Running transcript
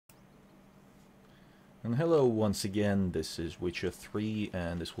And hello once again, this is Witcher 3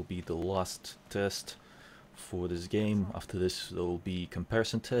 and this will be the last test for this game. After this there will be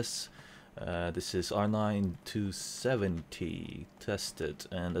comparison tests. This is R9 270 tested,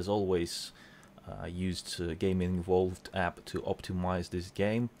 and as always I used a Gaming Involved app to optimize this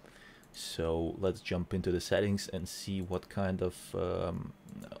game. So let's jump into the settings and see what kind of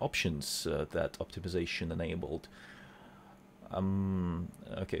options that optimization enabled.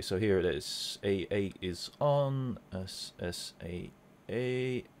 Okay, so here it is. AA is on, SSAO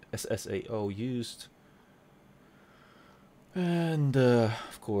used, and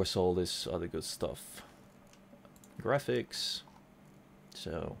of course all this other good stuff. Graphics.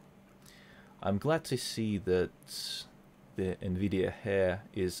 So I'm glad to see that the NVIDIA hair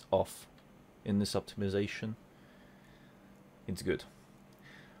is off in this optimization. It's good.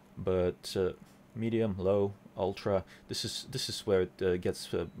 But medium, low, ultra. This is where it gets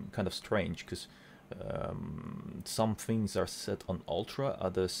kind of strange, because some things are set on ultra,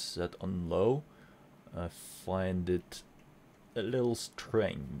 others set on low. I find it a little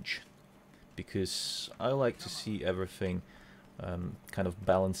strange because I like to see everything kind of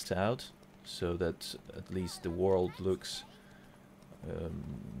balanced out, so that at least the world looks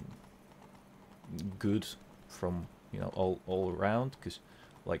good from, you know, all around. Because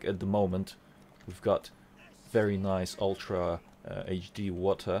like at the moment we've got very nice ultra HD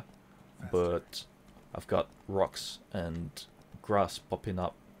water, but I've got rocks and grass popping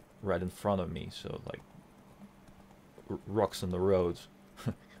up right in front of me, so like rocks on the road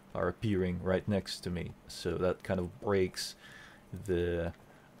are appearing right next to me, so that kind of breaks the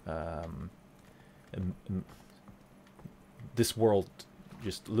this world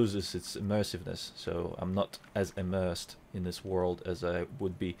just loses its immersiveness. So I'm not as immersed in this world as I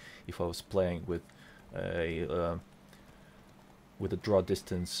would be if I was playing with a draw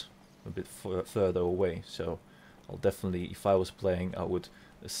distance a bit further away. So I'll definitely, if I was playing, I would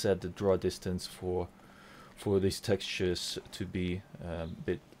set the draw distance for these textures to be a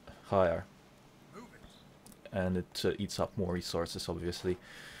bit higher, and it eats up more resources, obviously.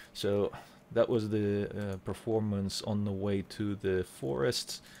 So that was the performance on the way to the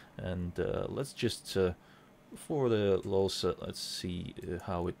forest, and let's just for the low set, let's see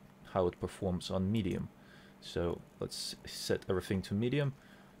how it performs on medium. So let's set everything to medium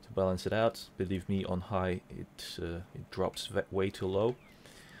to balance it out. Believe me, on high it drops way too low,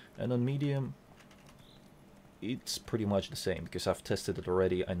 and on medium it's pretty much the same because I've tested it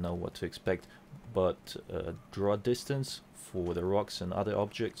already. I know what to expect, but draw distance for the rocks and other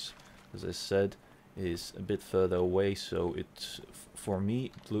objects, as I said, is a bit further away, so for me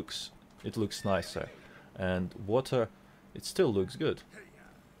it looks nicer. And water, it still looks good.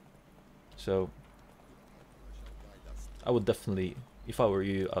 So I would definitely, if I were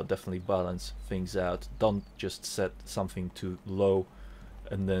you, I would definitely balance things out. Don't just set something too low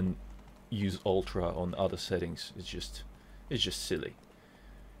and then use ultra on other settings. It's just silly.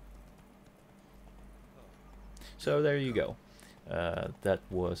 So there you go. That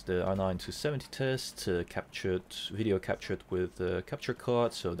was the R9 270 test, video captured with capture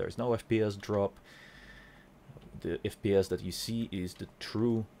card, so there's no FPS drop. The FPS that you see is the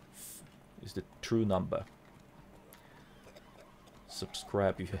true number.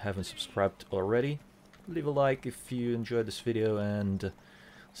 Subscribe if you haven't subscribed already. Leave a like if you enjoyed this video, and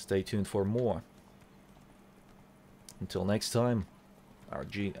stay tuned for more. Until next time,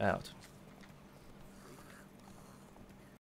 RG out.